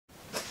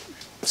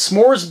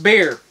S'mores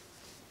beer.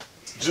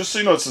 Just so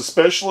you know, it's a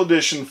special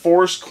edition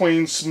Forest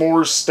Queen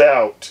S'mores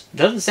Stout.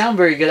 Doesn't sound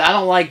very good. I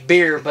don't like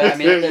beer, but I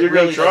mean, it You're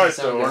really gonna try doesn't it,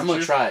 sound though, good. I'm aren't gonna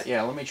you? try it.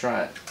 Yeah, let me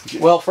try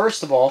it. Well,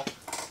 first of all,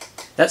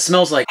 that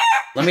smells like.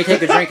 Let me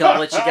take a drink and I'll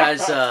let you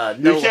guys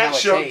know you can't how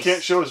show, it tastes.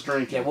 can't show us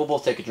drinking. Yeah, we'll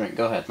both take a drink.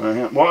 Go ahead.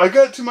 Well, I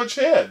got too much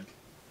head.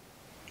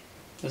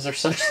 Is there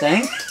such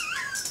thing?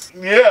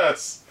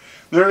 Yes,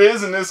 there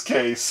is in this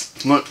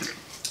case. Look.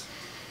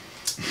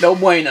 No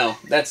bueno.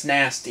 That's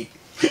nasty.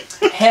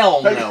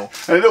 Hell no.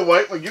 I need to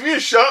wipe my... Give me a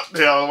shot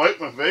now and wipe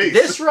my face.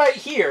 This right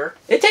here,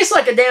 it tastes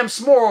like a damn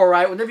s'more,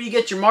 alright? Whenever you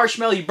get your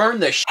marshmallow, you burn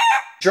the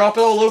drop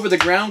it all over the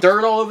ground,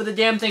 dirt all over the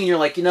damn thing, and you're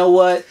like, you know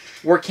what?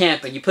 We're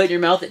camping. You put it in your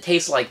mouth, it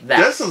tastes like that.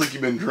 That sounds like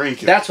you've been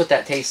drinking. That's what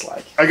that tastes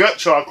like. I got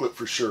chocolate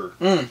for sure.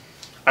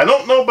 I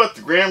don't know about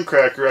the graham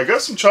cracker. I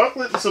got some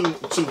chocolate and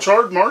some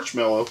charred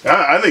marshmallow.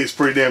 I think it's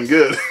pretty damn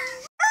good.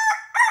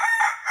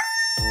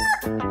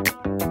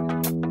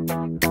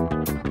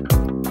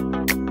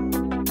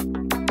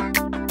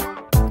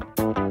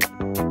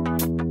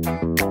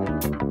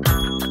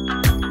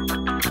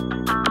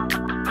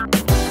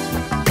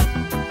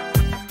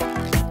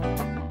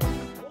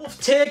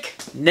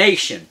 Wolftick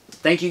Nation.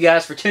 Thank you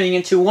guys for tuning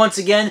into once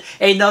again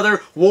another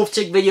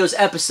Wolftick Videos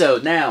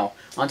episode. Now,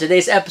 on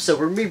today's episode,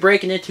 we're going to be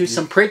breaking into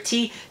some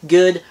pretty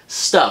good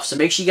stuff. So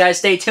make sure you guys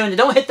stay tuned and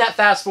don't hit that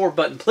fast forward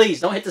button. Please,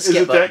 don't hit the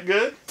skip button. Is it that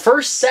good?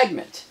 First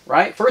segment,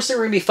 right? First thing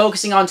we're going to be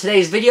focusing on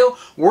today's video,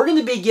 we're going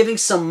to be giving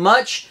some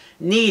much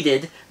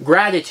needed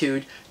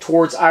gratitude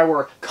towards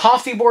our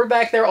coffee board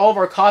back there, all of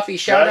our coffee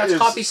shoutouts,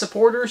 coffee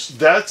supporters.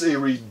 That's a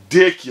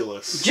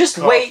ridiculous. Just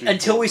wait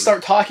until we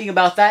start talking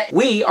about that.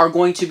 We are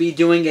going to be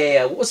doing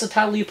a, what was the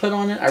title you put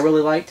on it? I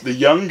really liked. The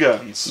Young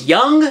Guns.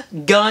 Young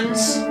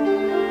Guns.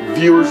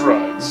 Viewers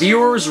Rides.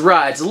 Viewers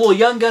Rides. A little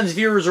Young Guns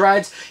Viewers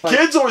Rides.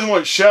 Kids always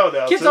want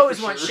shout-outs. Kids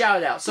always want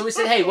shout-outs. So we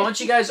said, hey, why don't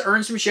you guys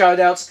earn some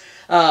shout-outs?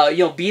 You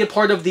know, be a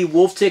part of the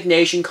Wolftick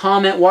Nation.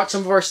 Comment, watch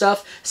some of our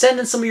stuff. Send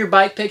in some of your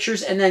bike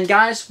pictures. And then,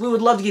 guys, we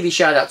would love to give you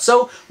shout-outs.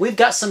 So we've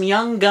got some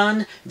Young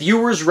Gun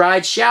Viewers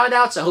Ride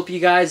shout-outs. I hope you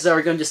guys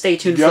are going to stay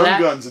tuned for that.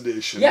 Young Guns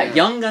Edition. Yeah,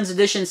 Young Guns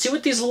Edition. See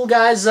what these little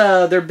guys,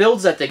 their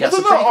builds that they got.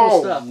 Well, some pretty cool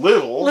all stuff.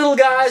 Little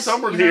guys.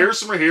 Some are here,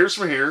 some are here,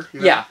 some are here. You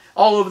know? Yeah,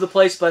 all over the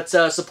place, but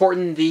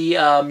supporting the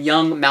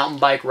young mountain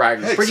bike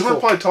riders. Hey, pretty some cool.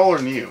 are probably taller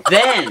than you.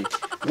 Then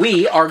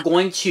we are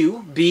going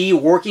to be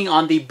working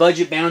on the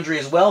budget boundary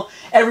as well.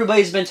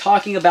 Everybody's been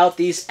talking about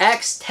these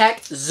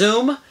Xtech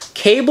Zoom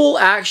cable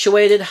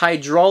actuated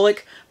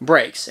hydraulic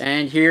brakes,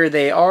 and here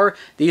they are.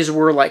 These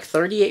were like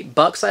 38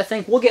 bucks, I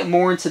think. We'll get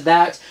more into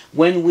that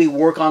when we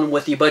work on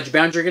with the budget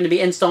boundary. We're going to be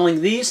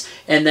installing these,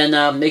 and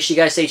then make sure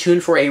you guys stay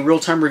tuned for a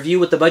real-time review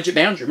with the budget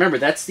boundary. Remember,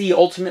 that's the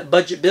ultimate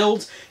budget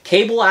build.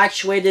 Cable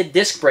actuated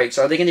disc brakes.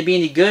 Are they going to be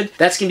any good?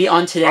 That's going to be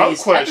on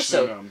today's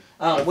episode. Them.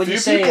 What do you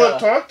say? People have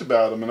talked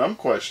about them, and I'm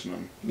questioning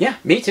them. Yeah,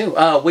 me too.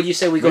 What do you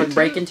say we go ahead and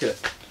break into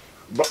it?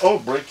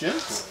 Break into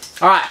it.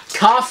 Alright,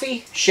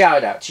 coffee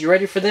shoutouts. You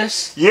ready for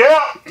this? Yeah!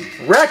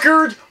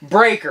 Record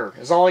breaker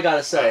is all I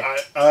gotta say.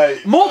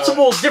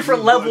 Multiple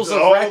different levels of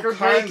record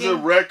breaking. All kinds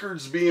of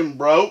records being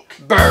broke.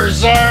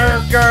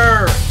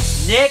 Berserker!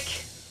 Nick?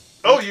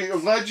 Oh,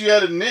 I'm glad you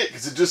added Nick,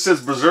 because it just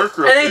says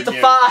Berserker It ain't the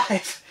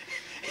 5.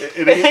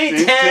 It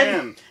ain't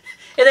 10.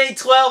 It ain't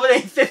 12. It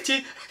ain't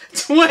 15.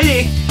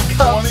 20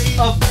 cups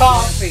of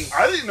coffee.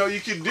 I didn't know you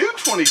could do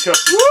 20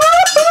 cups.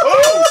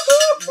 Whoa!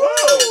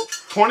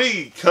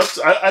 20 cups.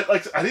 I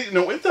didn't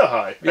know it went that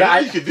high. Yeah, I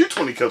didn't know you could do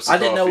 20 cups of coffee. I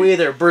didn't know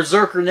either.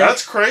 Berserker Nick.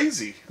 That's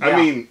crazy. Yeah. I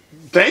mean,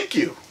 thank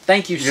you.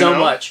 Thank you so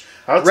much.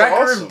 That's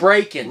record awesome.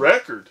 breaking.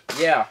 Record.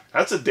 Yeah.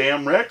 That's a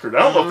damn record. I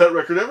don't know if that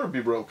record ever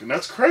be broken.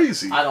 That's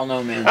crazy. I don't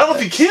know, man. I don't know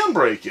if you can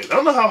break it. I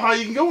don't know how high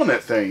you can go on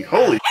that thing.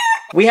 Holy.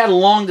 We had a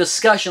long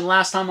discussion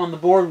last time on the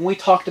board when we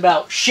talked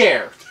about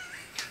share.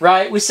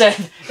 Right? We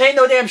said, ain't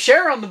no damn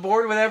share on the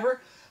board,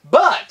 whatever.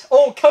 But,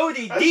 old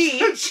Cody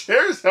D... I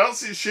don't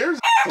see shares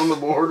on the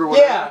board or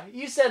whatever. Yeah,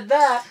 you said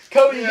that.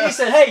 Cody D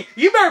said, hey,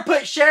 you better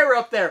put share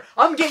up there.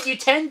 I'm getting you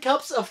 10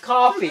 cups of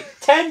coffee.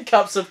 10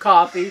 cups of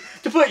coffee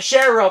to put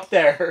share up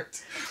there.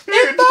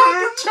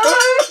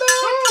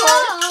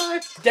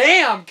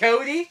 Damn,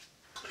 Cody.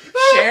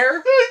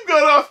 Share. I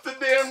got off the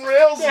damn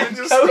rails and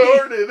just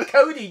started.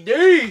 Cody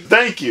D.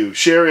 Thank you,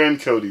 Share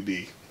and Cody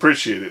D.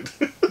 Appreciate it.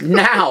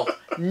 Now,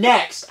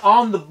 next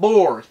on the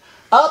board,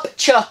 Up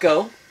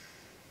Chucko,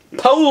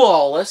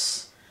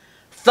 Polawless,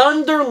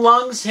 Thunder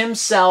Lungs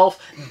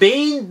himself,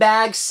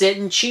 Beanbag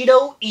sitting,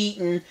 Cheeto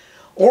eating,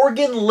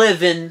 Organ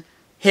living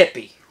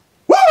hippie.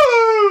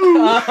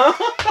 Woo!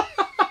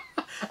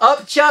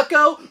 Up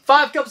Chucko,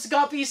 5 cups of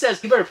coffee. He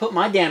says, you better put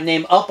my damn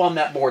name up on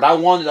that board. I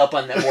want it up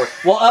on that board.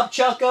 Well, Up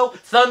Chucko,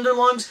 Thunder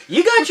Lungs,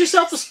 you got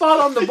yourself a spot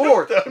on the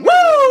board.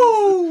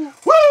 Woo!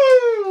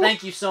 Woo!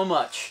 Thank you so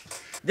much.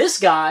 This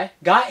guy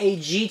got a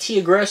GT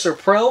Aggressor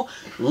Pro,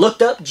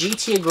 looked up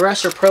GT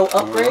Aggressor Pro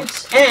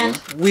upgrades, and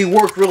we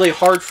worked really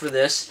hard for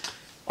this.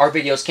 Our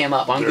videos came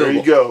up on Google. There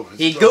you go.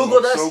 He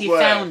Googled us, he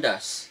found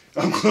us.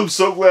 I'm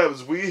so glad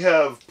because we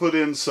have put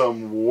in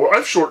some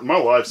I've shortened my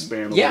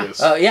lifespan with this.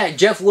 Yeah,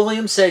 Jeff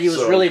Williams said he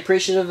was really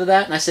appreciative of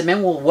that. And I said,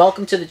 man, well,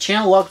 welcome to the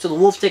channel. Welcome to the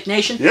Wolftick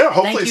Nation. Yeah,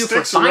 hopefully Thank you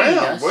sticks for finding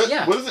around.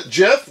 us. What is it?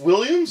 Jeff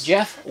Williams?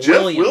 Jeff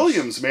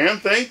Williams, man.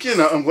 Thank you.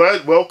 And I'm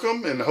glad.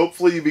 Welcome. And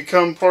hopefully you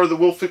become part of the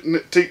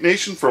Wolftick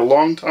Nation for a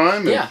long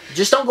time. And,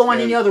 just don't go on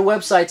any other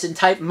websites and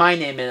type my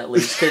name in at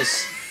least,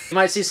 because you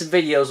might see some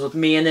videos with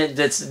me in it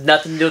that's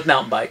nothing to do with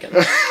mountain biking.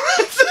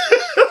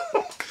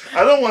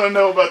 I don't want to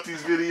know about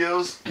these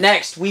videos.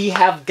 Next, we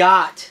have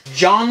got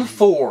John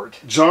Ford.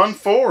 John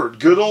Ford.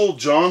 Good old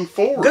John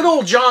Ford. Good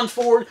old John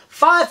Ford.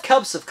 5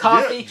 cups of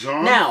coffee. Yeah,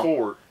 John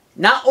Ford.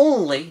 Not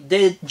only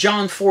did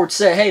John Ford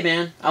say, hey,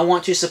 man, I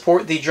want to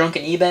support the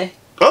drunken eBay.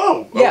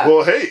 Oh, yeah.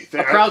 Well, hey,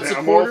 a proud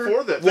supporter. I'm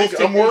all for that.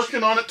 I'm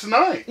working on it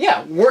tonight.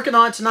 Yeah, working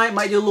on it tonight.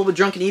 Might do a little bit of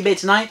drunken eBay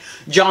tonight.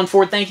 John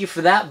Ford, thank you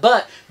for that.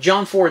 But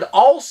John Ford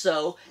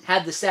also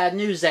had the sad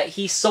news that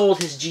he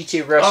sold his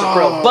GT Aggressor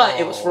Pro, but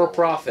it was for a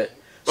profit.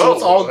 So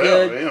it's all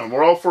good. Yeah,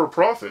 we're all for a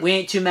profit. We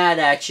ain't too mad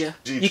at you.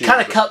 You kind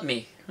of cut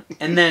me,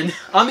 and then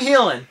I'm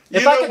healing.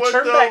 If I could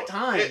turn back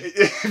time.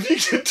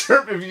 If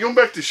you go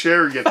back to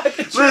share again.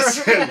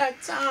 Listen,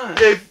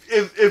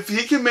 if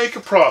he can make a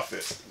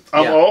profit,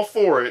 I'm all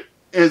for it.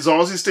 As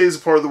long as he stays a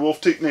part of the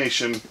Wolftick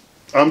Nation,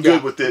 I'm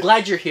good with it.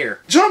 Glad you're here.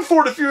 John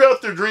Ford, if you're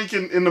out there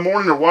drinking in the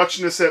morning or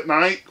watching this at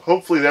night,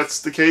 hopefully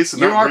that's the case.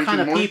 And you're our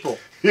kind of people.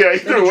 Yeah,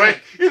 either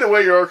way,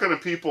 you're our kind of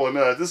people, and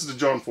this is the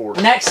John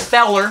Ford. Next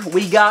feller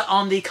we got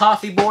on the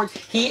coffee board,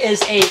 he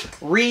is a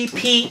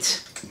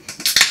repeat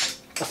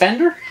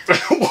offender.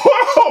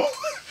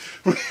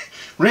 Whoa!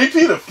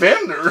 Repeat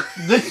offender?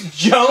 The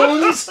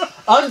Jones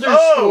 _AZ,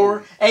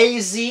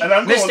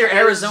 Mr.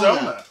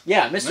 Arizona.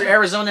 Yeah, Mr.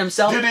 Arizona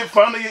himself. Did it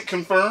finally get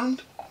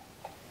confirmed?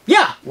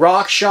 Yeah.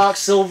 Rock Shock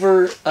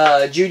Silver,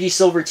 Judy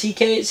Silver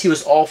TKs. He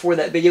was all for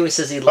that video. He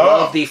says he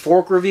loved the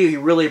fork review. He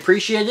really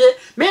appreciated it.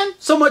 Man,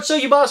 so much so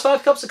you bought us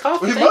 5 cups of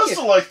coffee. Well, he must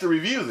have liked the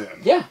review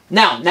then. Yeah.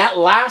 Now, not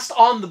last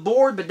on the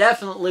board, but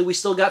definitely we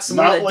still got some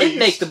more that did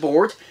make the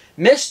board.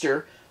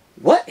 Mr.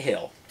 What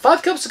Hill.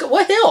 5 cups of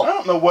what hill? I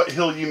don't know what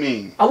hill you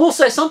mean. I will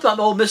say something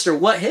about old Mr.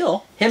 What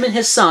Hill. Him and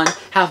his son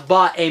have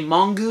bought a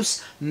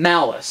Mongoose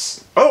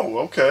Malice. Oh,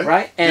 okay.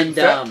 Right? And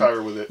fat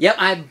tire with it. Yep,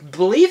 I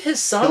believe his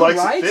son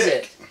rides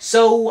it.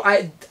 So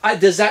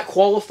does that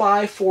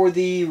qualify for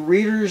the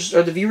readers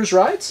or the viewers'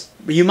 rides?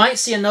 You might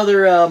see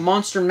another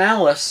Monster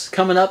Malice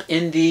coming up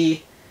in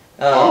the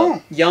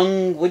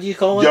young, what do you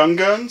call it? Young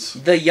Guns?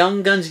 The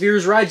Young Guns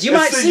viewers' rides. You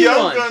might see one. It's the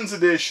Young one. Guns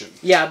edition.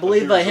 Yeah, I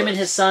believe him and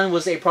his son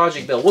was a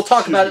project build. We'll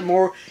talk about it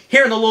more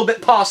here in a little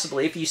bit,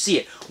 possibly, if you see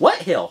it.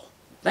 What hill?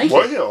 Thank you.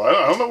 What hill? I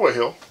don't know what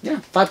hill.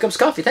 Yeah, 5 cups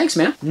of coffee. Thanks,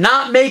 man.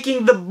 Not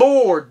making the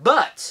board,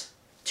 but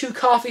 2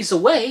 coffees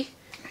away,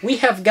 we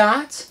have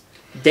got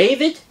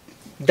David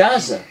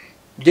David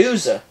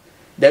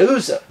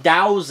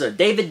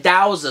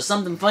Dowza.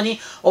 Something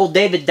funny. Old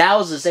David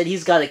Dowza said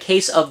he's got a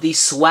case of the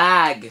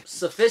swag.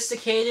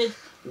 Sophisticated,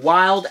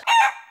 wild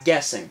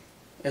guessing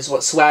is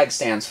what swag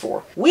stands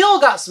for. We all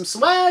got some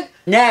swag.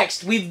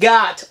 Next, we've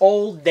got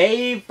old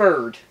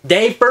Dayford.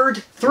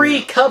 Dayford,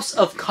 3 cups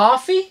of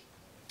coffee.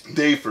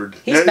 Dayford.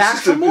 He's back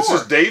for more. It's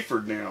just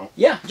Dayford now.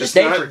 Yeah, just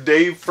it's Dayford. Not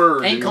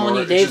Dayford Ain't anymore. calling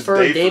you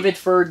Dayford,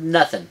 Davidford,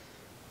 nothing.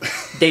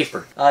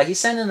 Dayford. He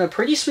sent in a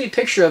pretty sweet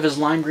picture of his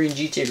lime green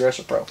GT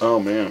Aggressor Pro. Oh,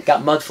 man.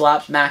 Got mud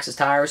flaps, Max's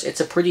tires. It's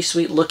a pretty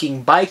sweet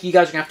looking bike. You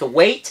guys are going to have to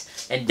wait.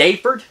 And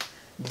Dayford,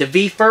 the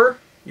V-Fur,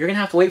 you're going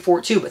to have to wait for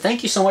it too. But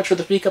thank you so much for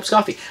the 3 cups of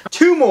coffee.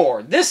 2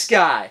 more. This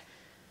guy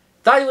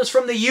thought he was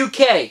from the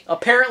UK.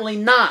 Apparently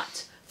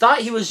not.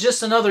 Thought he was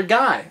just another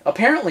guy.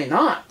 Apparently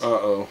not.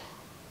 Uh-oh.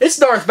 It's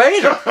Darth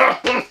Vader.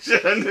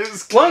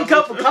 1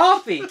 cup of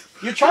coffee.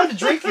 You're trying to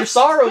drink your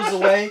sorrows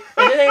away,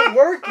 and it ain't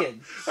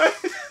working.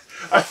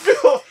 I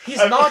feel... He's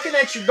knocking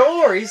at your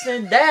door. He's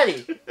saying,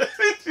 Daddy,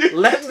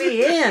 let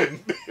me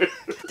in.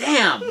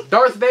 Damn,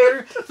 Darth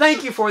Vader,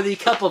 thank you for the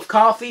cup of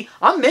coffee.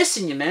 I'm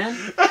missing you, man.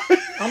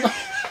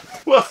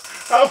 Well,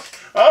 I'm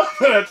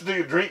going to have to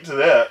take a drink to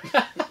that.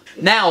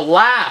 Now,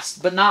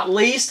 last but not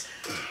least,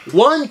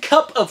 1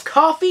 cup of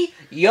coffee,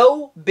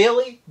 Yo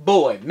Billy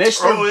Boy.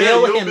 Mr.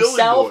 Bill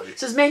himself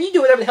says, man, you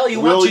do whatever the hell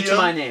you want to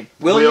my name.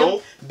 William,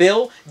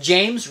 Bill,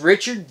 James,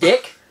 Richard,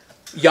 Dick,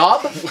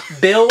 Yob,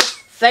 Bill,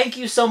 thank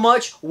you so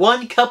much.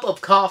 1 cup of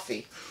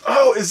coffee.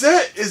 Oh, is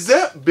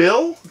that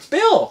Bill? It's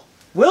Bill.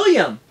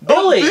 William.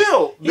 Billy.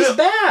 Oh, Bill. He's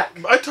back.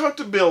 I talk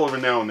to Bill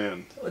every now and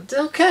then.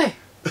 Okay.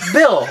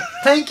 Bill,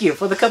 thank you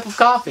for the cup of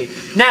coffee.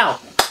 Now,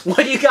 what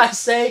do you guys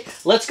say?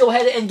 Let's go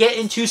ahead and get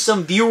into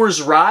some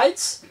viewers'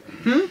 rides.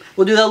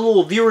 We'll do that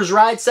little viewers'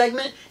 ride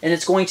segment, and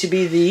it's going to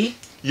be the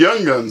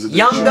Young Guns edition.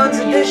 Young Guns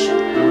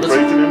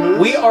edition.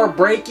 We are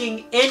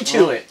breaking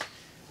into it.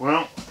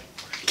 Well,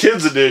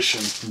 Kids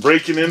edition.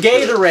 Breaking into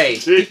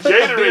Gatorade. It. Put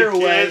Gatorade, the beer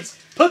away. kids.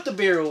 Put the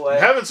beer away.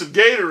 I'm having some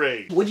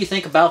Gatorade. What do you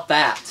think about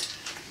that?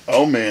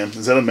 Oh, man.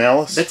 Is that a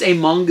Malice? That's a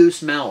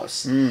Mongoose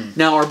Malice.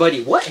 Now, our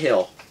buddy What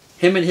Hill,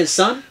 him and his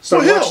son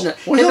started watching.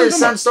 Him and his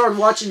son started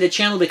watching the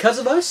channel because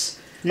of us.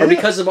 or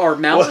because of our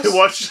malice. Well, they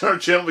watched our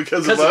channel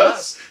because of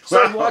us.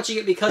 Started watching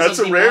it because That's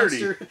of the a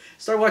rarity. monster.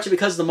 Started watching it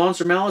because of the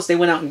monster malice. They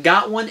went out and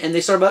got one, and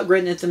they started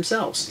upgrading it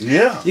themselves.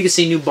 Yeah. You can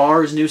see new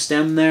bars, new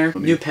stem there,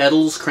 new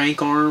pedals,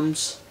 crank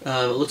arms.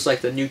 It looks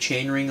like the new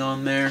chainring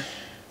on there.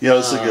 Yeah,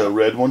 it's like a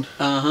red one.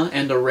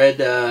 And a red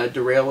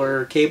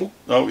derailleur cable.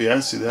 Oh yeah, I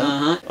see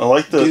that. I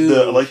like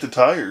the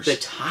tires. The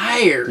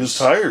tires. Those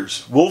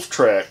tires. Wolf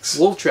tracks.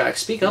 Wolf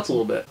tracks. Speak up a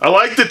little bit. I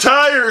like the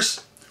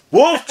tires.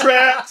 Wolf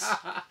tracks.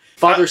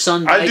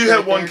 Father-son. I do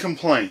have one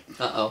complaint.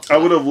 I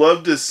would have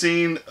loved to have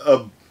seen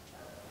a.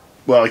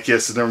 Well, I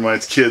guess never mind.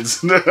 It's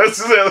kids.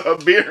 A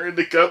beer in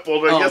the cup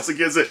holder. I guess I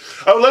guess it.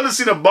 I would love to have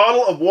seen a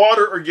bottle of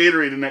water or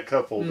Gatorade in that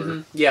cup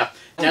holder. Yeah.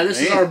 Now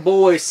this is our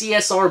boy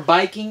CSR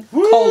Biking.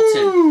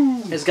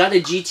 Colton has got a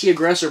GT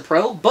Aggressor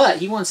Pro, but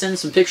he wants to send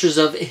some pictures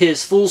of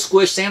his full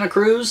squish Santa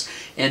Cruz,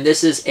 and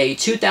this is a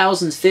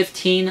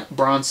 2015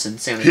 Bronson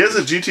Santa Cruz. He has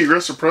a GT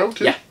Aggressor Pro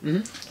too. Yeah.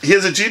 He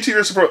has a GT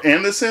Aggressor Pro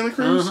and a Santa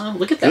Cruz.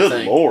 Look at that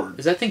thing. Good Lord.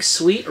 Is that thing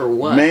sweet or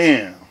what?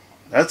 Man,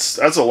 that's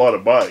a lot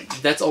of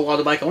bike. That's a lot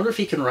of bike. I wonder if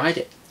he can ride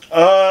it.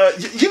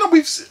 You know,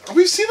 we've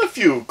seen a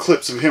few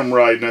clips of him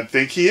riding. I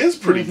think he is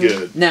pretty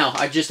good. Now,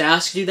 I just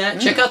asked you that.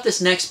 Check out this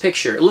next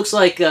picture. It looks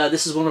like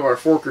this is one of our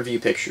fork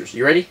review pictures.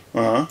 You ready?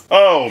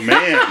 Oh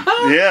man,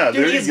 yeah. Dude,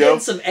 there you go. He's getting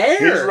some air.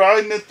 He's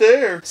riding it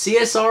there.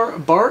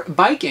 CSR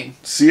Biking.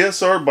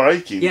 CSR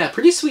Biking. Yeah,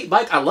 pretty sweet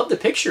bike. I love the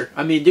picture.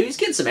 I mean, dude, he's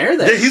getting some air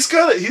there. Yeah, he's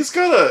got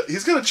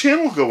a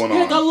channel going on.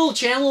 Yeah, got a little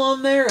channel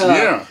on there.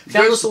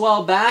 Found us a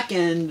while back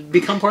and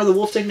become part of the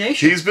Wolf Tech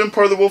Nation. He's been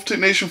part of the Wolf Tech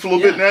Nation for a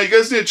little bit now. You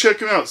guys need to check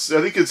him out. I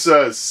think it's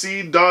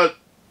C.S.R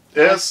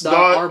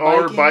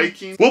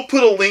Biking. We'll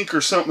put a link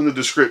or something in the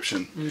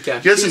description. Okay.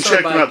 You guys can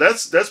check him out.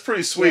 That's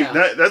pretty sweet.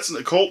 Yeah. That's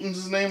Colton's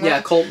his name, right?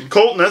 Yeah, Colton.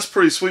 Colton, that's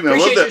pretty sweet, man.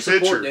 Appreciate I love that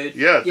picture. Support, dude.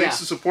 Yeah, thanks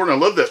for supporting. I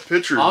love that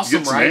picture.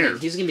 Awesome riding. Air.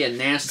 He's gonna be a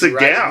nasty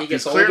rider. It's a gap.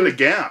 He's clearing the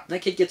gap.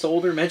 That kid gets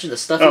older. Imagine the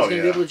stuff he's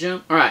gonna be able to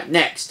jump. All right,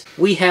 next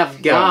we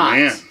have got. Oh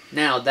man.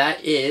 Now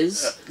that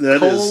is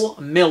Cole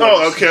Miller.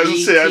 Oh, okay. I was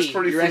gonna say that's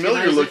pretty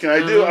familiar looking.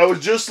 I do. I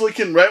was just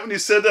looking right when you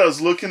said that. I was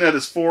looking at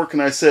his fork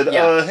and I said,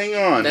 "Hang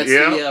on." That's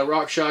the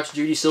Rock Shots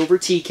Judy Silver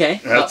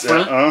TK up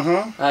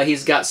front.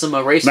 He's got some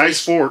race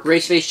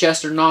face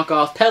Chester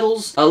knockoff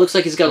pedals. Looks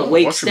like he's got a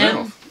wake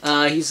stem.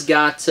 He's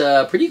got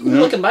pretty cool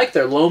looking bike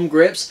there. Loam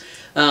grips.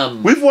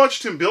 We've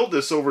watched him build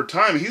this over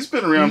time. He's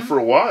been around for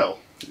a while.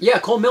 Yeah,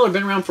 Cole Miller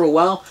been around for a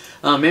while.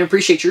 Man,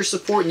 appreciate your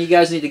support, and you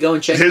guys need to go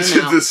and check him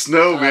out. The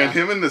snow, man.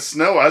 Him in the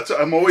snow. I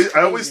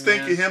always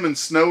think of him in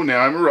snow now.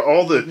 I remember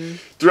all the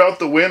throughout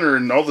the winter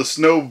and all the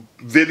snow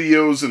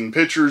videos and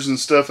pictures and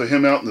stuff of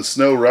him out in the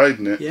snow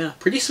riding it. Yeah,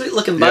 pretty sweet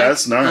looking bike. Yeah,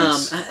 that's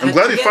nice. I'm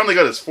glad he finally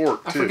got his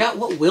fork, too. I forgot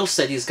what wheel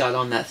set he's got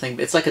on that thing,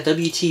 but it's like a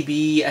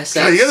WTB SX.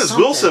 Yeah, he had his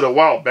wheel set a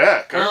while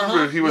back. I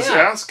remember he was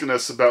asking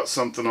us about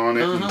something on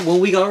it. When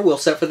we got our wheel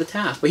set for the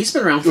TAF, but he's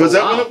been around for a while. Was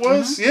that when it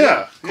was?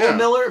 Yeah. Cole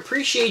Miller,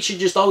 appreciate you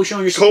just always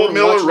showing your support. Cole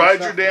Miller,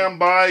 ride your damn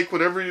bike,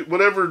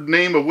 whatever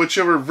name of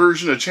whichever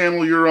version of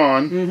channel you're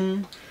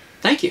on.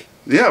 Thank you.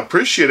 Yeah,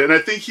 appreciate it. And I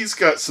think he's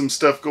got some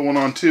stuff going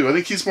on too. I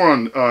think he's more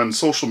on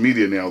social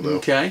media now though.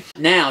 Okay.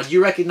 Now, do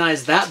you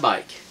recognize that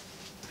bike?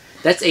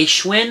 That's a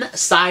Schwinn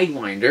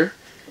Sidewinder.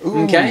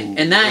 Ooh, okay.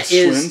 And that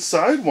is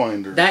Schwinn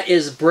Sidewinder. That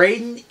is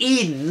Braden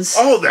Eden's.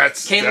 Oh,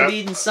 that's Caleb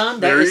Eden's son.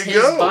 That is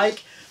his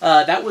bike.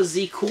 That was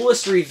the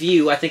coolest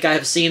review I think I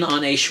have seen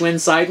on a Schwinn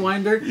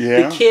Sidewinder.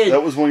 Yeah, the kid,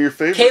 that was one of your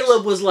favorites.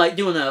 Caleb was like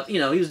doing he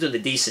was doing a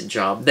decent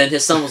job. Then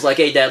his son was like,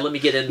 "Hey, Dad, let me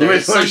get in there."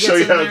 Let me show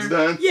you how it's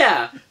done.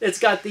 Yeah, it's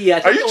got the.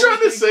 Are you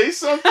trying to say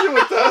something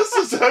with us?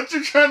 Is that what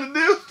you're trying to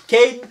do?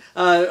 Caden,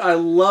 I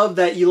love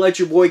that you let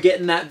your boy get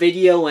in that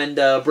video, and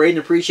Braden,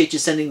 appreciate you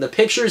sending the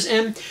pictures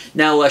in.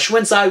 Now,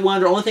 Schwinn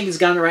Sidewinder, only thing he's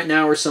got right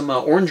now are some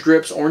orange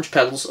grips, orange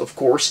pedals, of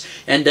course,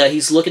 and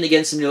he's looking to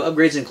get some new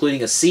upgrades,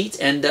 including a seat.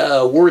 And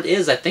word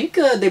is, I think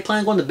they plan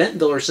on going to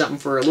Bentonville or something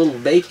for a little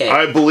vacay.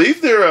 I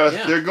believe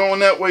they're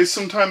going that way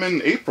sometime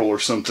in April or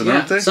something,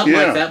 aren't they? Something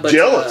like that. But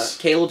jealous.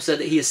 Caleb said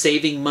that he is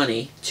saving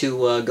money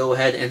to go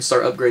ahead and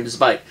start upgrading his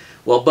bike.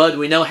 Well, Bud,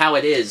 we know how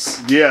it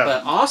is. Yeah.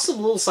 But awesome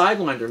little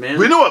Sidewinder, man.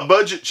 We know a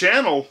budget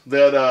channel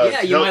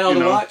that you might ought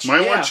to watch.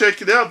 Might want to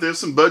check it out. There's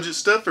some budget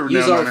stuff every now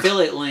and then. Use our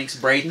affiliate links,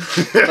 Braden.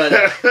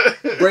 But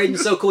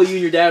Braden's so cool. You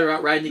and your dad are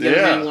out riding together,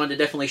 man. Wanted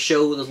to definitely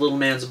show this little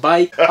man's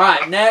bike. All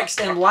right,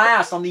 next and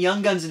last on the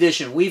Young Guns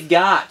edition, we've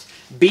got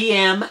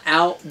BM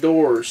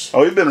Outdoors.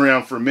 Oh, he's been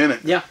around for a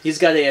minute. Yeah, he's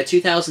got a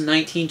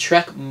 2019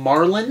 Trek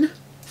Marlin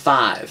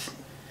 5.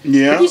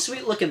 Yeah. Pretty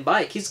sweet looking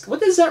bike.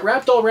 What is that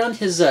wrapped all around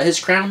his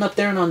crown up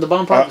there and on the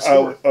bottom part of the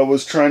store? I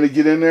was trying to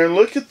get in there and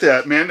look at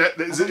that, man.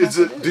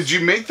 Did you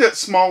make that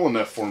small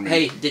enough for me?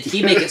 Hey, did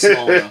he make it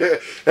small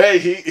enough? Hey,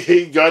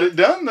 he got it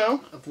done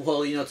though.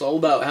 Well, it's all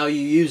about how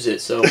you use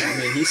it. So I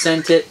mean, he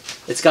sent it.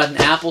 It's got an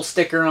Apple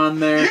sticker on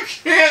there. You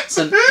can't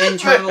some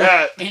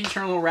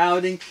internal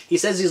routing. He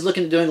says he's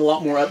looking at doing a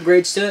lot more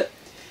upgrades to it.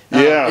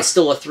 Yeah. It's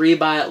still a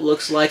 3x, it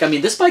looks like. I mean,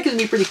 this bike is going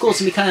to be pretty cool.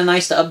 It's going to be kind of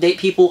nice to update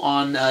people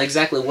on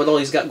exactly what all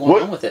he's got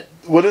going on with it.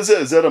 What is it?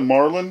 Is that a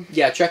Marlin?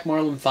 Yeah, Trek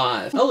Marlin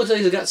 5. Oh, looks like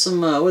he's got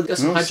some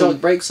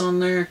hydraulic brakes on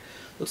there.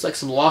 Looks like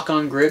some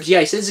lock-on grips. Yeah,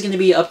 he says he's going to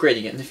be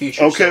upgrading it in the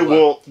future. Okay,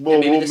 so,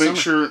 we'll make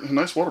sure.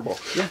 Nice water ball.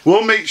 Yeah.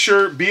 We'll make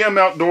sure. BM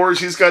Outdoors.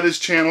 He's got his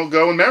channel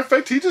going. Matter of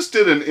fact, he just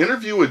did an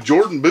interview with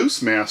Jordan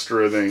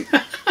Boostmaster, I think.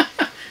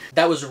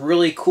 That was a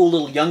really cool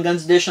little Young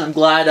Guns edition. I'm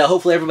glad.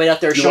 Hopefully, everybody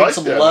out there showing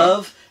some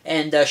love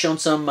and showing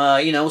some,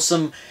 you know,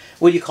 some.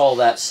 What do you call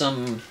that?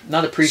 Some,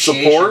 not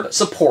appreciation, but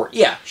support.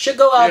 Yeah, should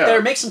go out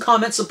there, make some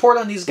comments, support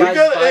on these guys.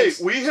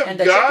 Check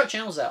their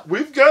channels out.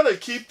 We've got to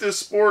keep this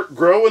sport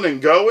growing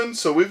and going.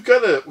 So we've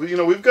got to, you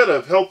know, we've got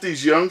to help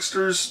these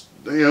youngsters.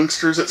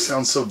 Youngsters, that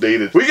sounds so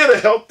dated. We got to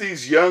help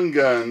these young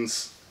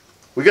guns.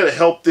 We got to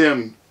help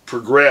them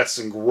progress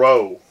and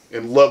grow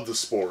and love the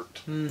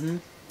sport. Mm-hmm.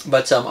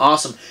 But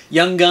awesome,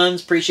 Young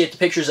Guns. Appreciate the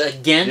pictures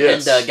again.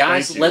 Yes, and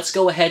guys, let's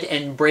go ahead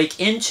and break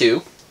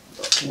into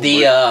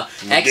the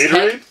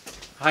Xtech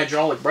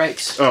hydraulic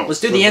brakes. Let's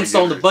do the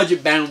install on the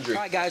budget boundary.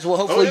 Alright guys, well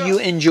hopefully you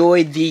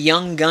enjoyed the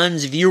Young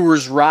Guns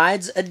Viewers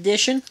Rides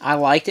edition. I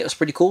liked it. It was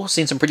pretty cool.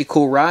 Seen some pretty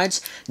cool rides.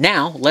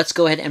 Now, let's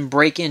go ahead and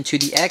break into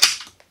the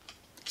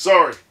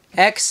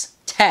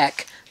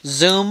Xtech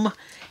Zoom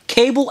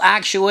cable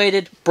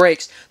actuated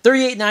brakes.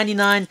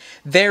 $38.99,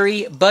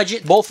 very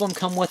budget. Both of them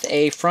come with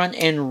a front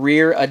and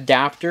rear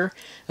adapter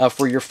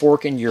for your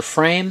fork and your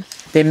frame.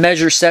 They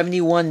measure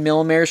 71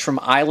 millimeters from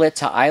eyelet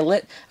to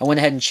eyelet. I went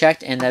ahead and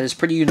checked, and that is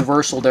pretty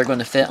universal. They're going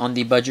to fit on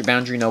the budget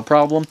boundary, no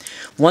problem.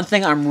 One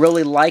thing I'm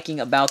really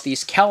liking about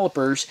these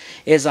calipers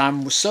is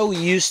I'm so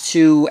used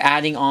to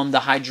adding on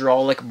the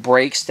hydraulic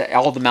brakes to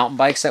all the mountain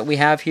bikes that we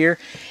have here.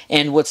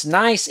 And what's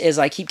nice is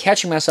I keep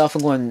catching myself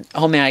and going,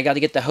 oh man, I got to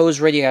get the hose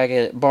ready, I got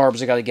to get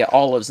barbs, I got to get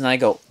olives. And I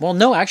go, well,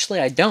 no, actually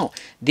I don't.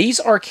 These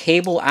are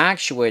cable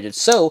actuated.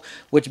 So,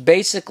 which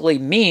basically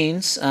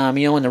means, you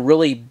know, and a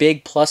really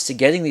big plus to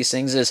getting these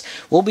things is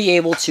we'll be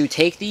able to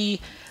take the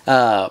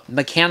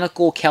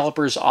mechanical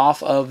calipers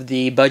off of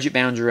the budget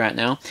boundary right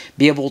now,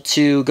 be able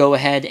to go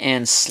ahead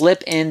and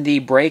slip in the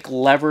brake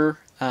lever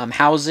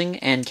housing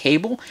and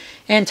cable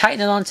and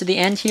tighten it onto the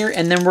end here,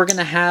 and then we're going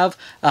to have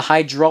a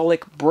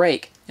hydraulic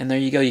brake. And there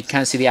you go, you can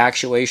kind of see the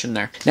actuation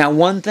there. Now,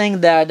 one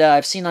thing that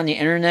I've seen on the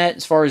internet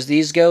as far as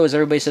these go is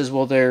everybody says,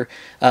 well, they're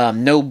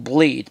no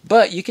bleed.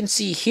 But you can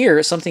see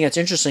here, something that's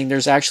interesting,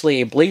 there's actually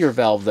a bleeder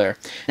valve there.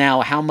 Now,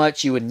 how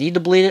much you would need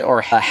to bleed it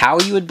or how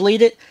you would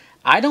bleed it,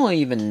 I don't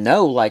even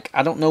know. Like,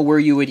 I don't know where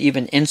you would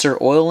even insert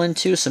oil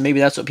into, so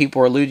maybe that's what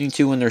people are alluding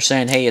to when they're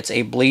saying, hey, it's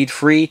a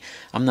bleed-free.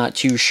 I'm not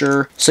too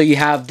sure. So you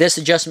have this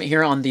adjustment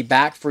here on the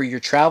back for your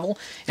travel,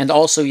 and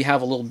also you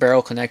have a little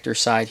barrel connector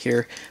side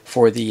here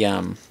for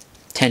the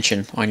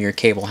tension on your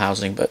cable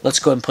housing. But let's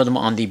go ahead and put them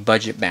on the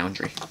budget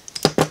boundary.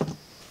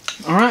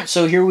 Alright,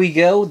 so here we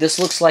go. This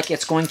looks like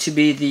it's going to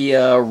be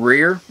the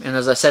rear, and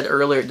as I said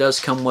earlier, it does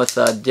come with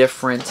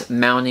different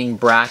mounting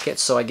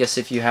brackets, so I guess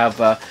if you have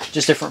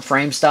just different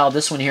frame style,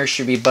 this one here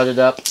should be butted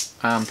up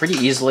pretty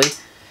easily.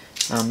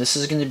 This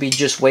is going to be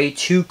just way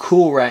too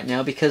cool right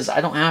now because I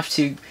don't have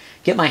to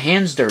get my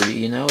hands dirty,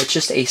 you know. It's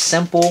just a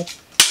simple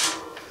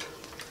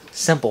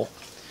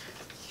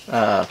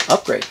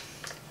upgrade.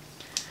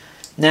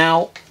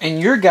 Now, in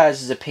your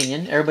guys'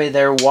 opinion, everybody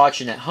there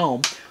watching at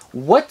home,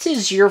 what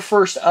is your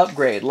first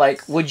upgrade?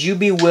 Like, would you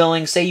be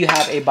willing, say you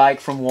have a bike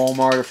from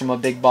Walmart or from a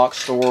big box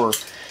store or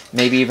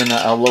maybe even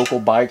a local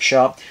bike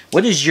shop,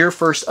 what is your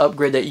first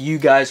upgrade that you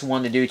guys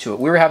want to do to it?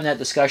 We were having that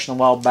discussion a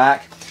while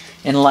back,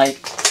 and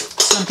like,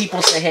 some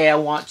people say, hey, I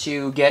want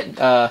to get,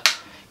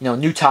 you know,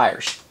 new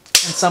tires.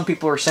 And some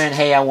people are saying,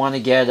 hey, I want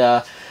to get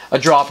a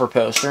dropper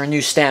post or a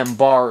new stem,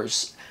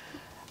 bars.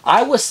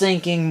 I was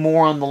thinking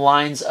more on the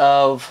lines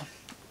of,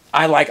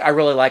 I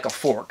really like a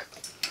fork.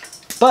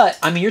 But,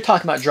 I mean, you're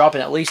talking about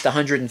dropping at least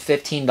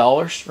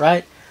 $115,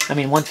 right? I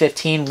mean,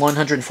 $115,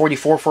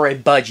 $144 for a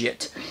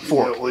budget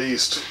fork. Yeah, at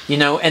least. You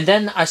know, and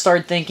then I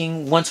started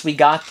thinking, once we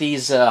got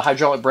these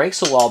hydraulic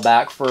brakes a while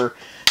back for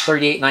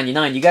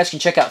 $38.99, you guys can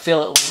check out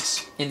affiliate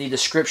links in the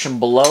description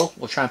below.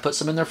 We'll try and put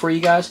some in there for you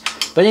guys.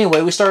 But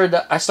anyway,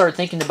 I started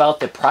thinking about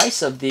the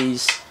price of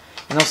these,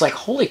 and I was like,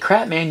 holy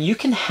crap, man, you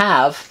can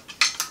have,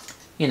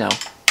 you know,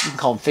 you can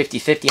call them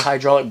 50-50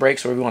 hydraulic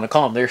brakes, whatever you want to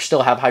call them. They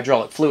still have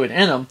hydraulic fluid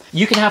in them.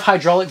 You can have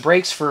hydraulic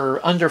brakes for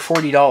under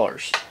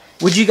 $40.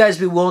 Would you guys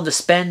be willing to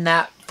spend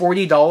that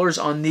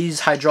 $40 on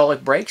these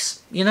hydraulic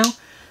brakes? You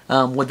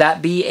know, would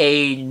that be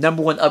a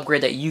 #1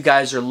 upgrade that you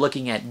guys are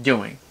looking at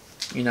doing?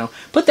 You know,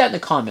 put that in the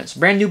comments.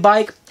 Brand new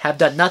bike, have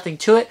done nothing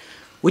to it.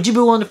 Would you be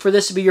willing for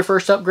this to be your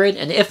first upgrade?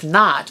 And if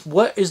not,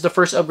 what is the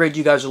first upgrade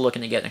you guys are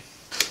looking at getting?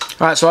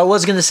 Alright, so I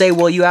was going to say,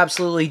 well, you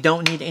absolutely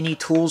don't need any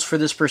tools for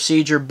this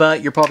procedure,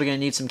 but you're probably going to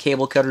need some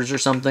cable cutters or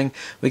something.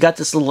 We got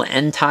this little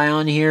end tie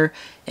on here,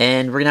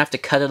 and we're going to have to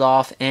cut it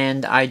off,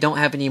 and I don't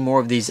have any more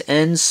of these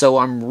ends, so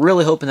I'm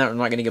really hoping that we're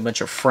not going to get a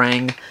bunch of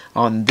fraying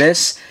on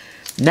this.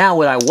 Now,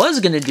 what I was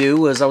going to do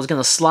was I was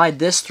going to slide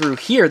this through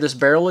here, this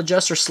barrel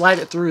adjuster, slide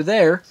it through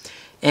there,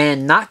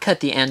 and not cut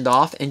the end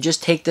off, and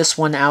just take this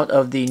one out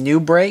of the new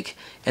brake,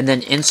 and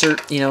then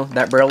insert, you know,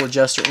 that barrel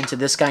adjuster into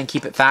this guy and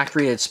keep it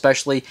factory,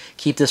 especially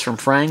keep this from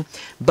fraying.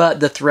 But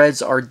the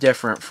threads are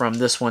different from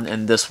this one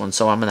and this one,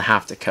 so I'm going to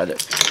have to cut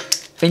it.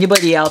 If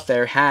anybody out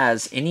there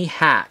has any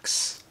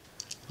hacks,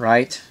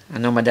 right? I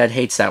know my dad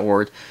hates that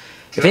word.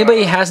 If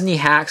anybody has any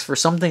hacks for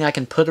something I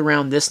can put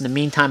around this in the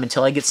meantime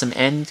until I get some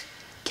end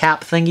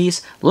cap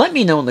thingies, let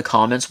me know in the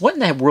comments. What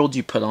in the world do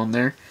you put on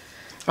there?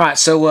 Alright,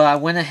 so I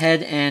went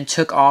ahead and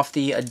took off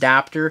the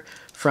adapter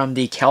from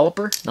the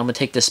caliper. I'm going to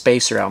take the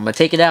spacer out. I'm going to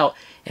take it out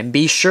and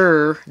be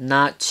sure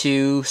not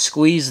to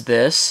squeeze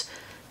this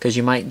because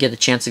you might get a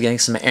chance of getting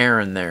some air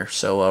in there.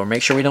 So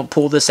make sure we don't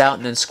pull this out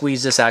and then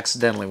squeeze this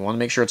accidentally. We want to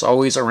make sure it's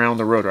always around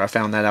the rotor. I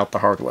found that out the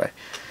hard way.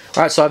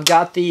 Alright, so I've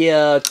got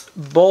the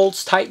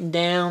bolts tightened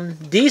down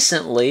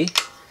decently.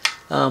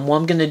 What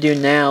I'm going to do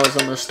now is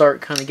I'm going to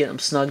start kind of getting them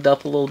snugged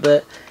up a little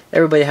bit.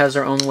 Everybody has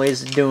their own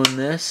ways of doing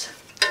this.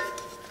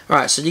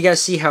 Alright, so you guys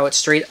see how it's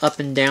straight up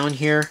and down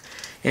here?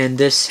 And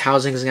this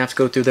housing is going to have to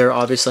go through there,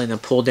 obviously, and then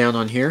pull down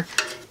on here.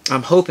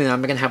 I'm hoping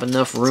I'm going to have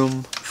enough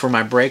room for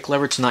my brake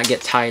lever to not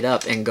get tied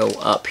up and go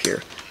up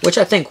here, which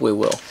I think we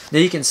will. Now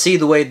you can see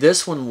the way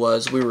this one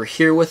was, we were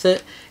here with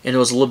it, and it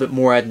was a little bit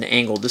more at an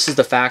angle. This is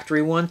the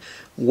factory one,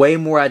 way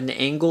more at an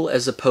angle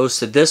as opposed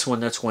to this one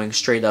that's going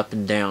straight up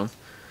and down.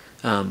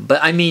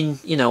 But I mean,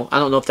 you know, I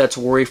don't know if that's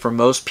a worry for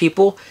most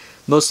people.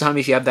 Most of the time,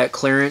 if you have that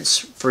clearance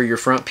for your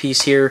front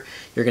piece here,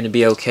 you're going to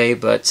be okay.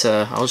 But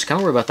I was kind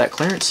of worried about that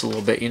clearance a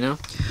little bit, you know.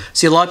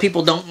 See, a lot of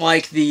people don't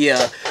like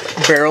the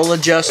barrel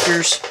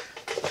adjusters,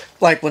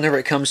 like whenever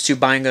it comes to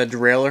buying a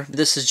derailleur.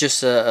 This is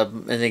just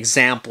an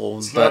example.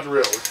 It's not a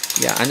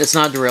derailleur. Yeah, and it's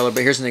not a derailleur,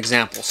 but here's an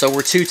example. So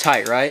we're too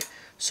tight, right?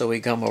 So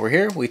we come over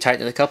here, we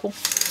tighten it a couple.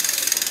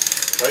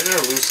 Tighten it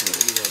or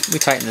loosen it? We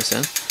tighten this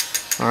in.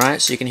 All right,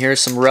 so you can hear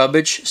some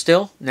rubbage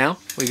still. Now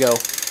we go,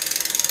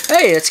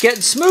 hey, it's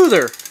getting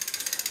smoother.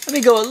 Let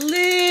me go a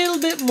little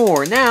bit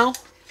more. Now,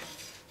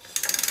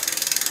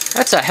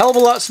 that's a hell of a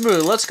lot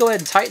smoother. Let's go ahead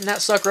and tighten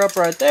that sucker up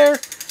right there.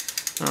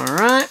 All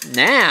right,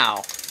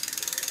 now,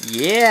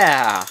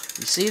 yeah.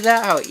 You see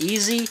that, how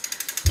easy?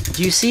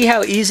 Do you see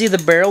how easy the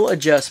barrel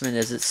adjustment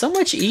is? It's so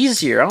much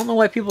easier. I don't know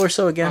why people are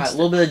so against it. A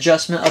little bit of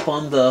adjustment up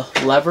on the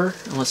lever.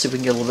 And let's see if we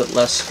can get a little bit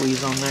less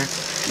squeeze on there.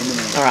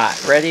 All right,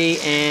 ready,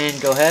 and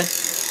go ahead.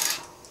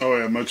 Oh,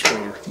 yeah, much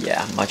better.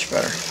 Yeah, much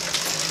better.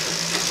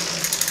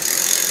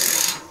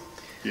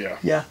 Yeah.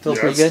 Yeah, feels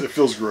pretty good. It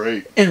feels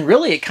great. And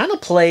really, it kind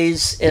of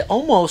plays. It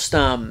almost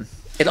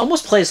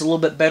plays a little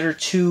bit better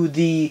to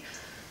the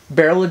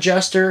barrel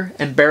adjuster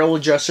and barrel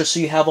adjuster, so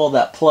you have all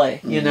that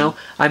play. You know,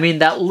 I mean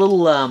that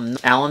little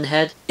Allen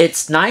head.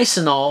 It's nice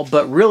and all,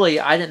 but really,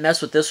 I didn't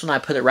mess with this one. I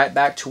put it right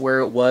back to where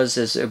it was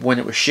as when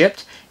it was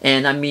shipped.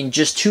 And I mean,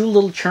 just 2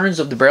 little turns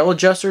of the barrel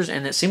adjusters,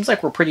 and it seems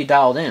like we're pretty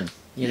dialed in.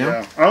 You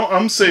know? Yeah,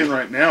 I'm saying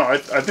right now, I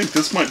think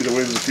this might be the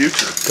way of the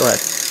future. Go ahead.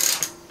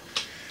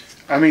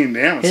 I mean,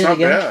 damn, it's not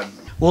bad.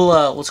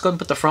 Well, let's go ahead and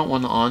put the front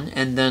one on,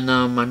 and then,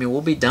 I mean,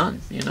 we'll be done,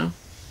 you know?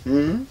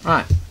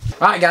 All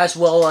right, guys,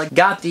 well,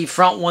 got the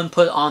front one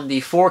put on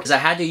the fork, because I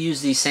had to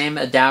use the same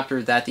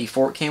adapter that the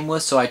fork came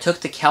with, so I took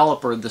the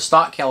caliper, the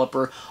stock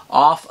caliper,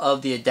 off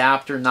of the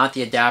adapter, not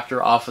the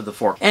adapter off of the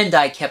fork. And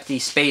I kept the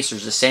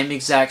spacers, the same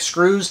exact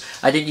screws.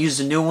 I didn't use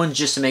the new ones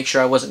just to make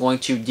sure I wasn't going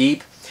too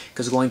deep,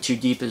 because going too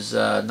deep is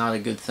not a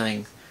good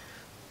thing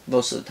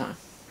most of the time.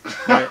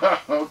 Right?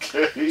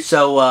 Okay.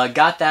 So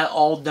got that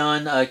all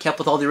done, kept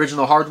with all the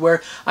original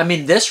hardware. I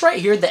mean, this right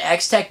here, the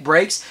Xtech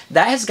brakes,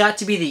 that has got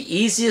to be the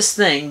easiest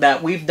thing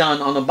that we've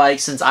done on a bike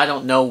since I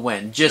don't know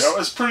when. Just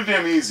it's pretty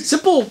damn easy.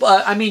 Simple,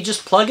 I mean,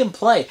 just plug and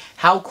play.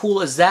 How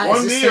cool is that?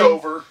 One knee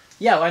over.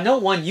 Yeah, I know,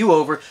 one U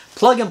over.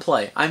 Plug and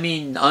play. I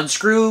mean,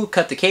 unscrew,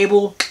 cut the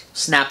cable,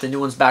 snap the new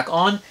ones back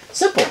on.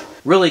 Simple.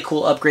 Really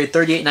cool upgrade,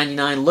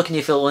 $38.99.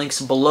 Looking for the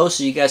links below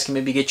so you guys can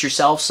maybe get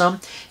yourself some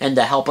and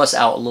help us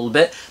out a little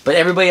bit. But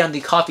everybody on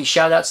the Coffee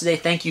Shoutouts today,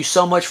 thank you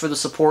so much for the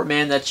support,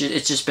 man. It's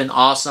just been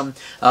awesome.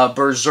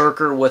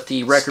 Berserker with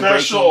the record breaking.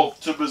 Special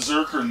to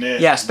Berserker Nick.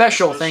 Yeah,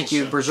 special thank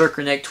you,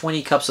 Berserker Nick.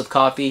 20 cups of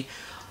coffee.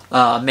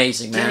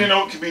 Amazing, man. Didn't even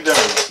know it could be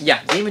done.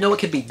 Yeah, didn't even know it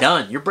could be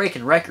done. You're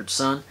breaking records,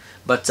 son.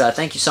 But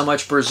thank you so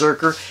much,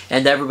 Berserker,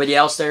 and everybody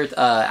else there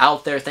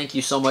out there. Thank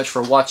you so much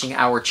for watching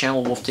our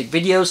channel, WolfTech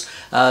videos.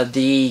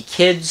 The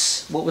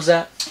kids, what was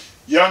that?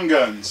 Young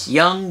Guns.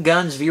 Young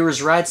Guns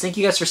Viewers Rides. Thank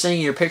you guys for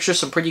sending your pictures.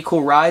 Some pretty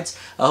cool rides.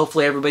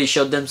 Hopefully everybody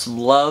showed them some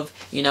love,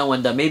 you know,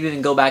 and maybe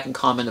even go back and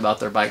comment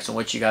about their bikes and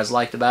what you guys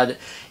liked about it.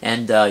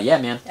 And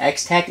yeah, man,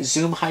 Xtech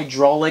Zoom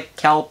hydraulic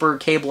caliper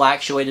cable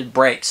actuated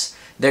brakes.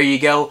 There you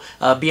go.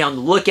 Be on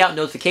the lookout.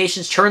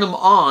 Notifications, turn them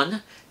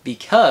on,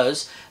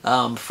 because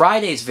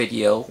Friday's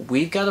video,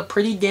 we've got a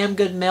pretty damn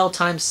good mail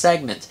time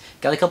segment.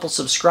 Got a couple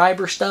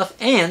subscriber stuff,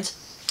 and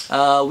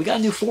we got a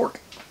new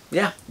fork.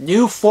 Yeah,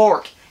 new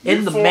fork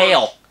in the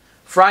mail.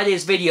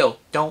 Friday's video,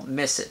 don't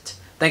miss it.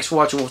 Thanks for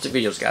watching WolfTech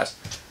videos, guys.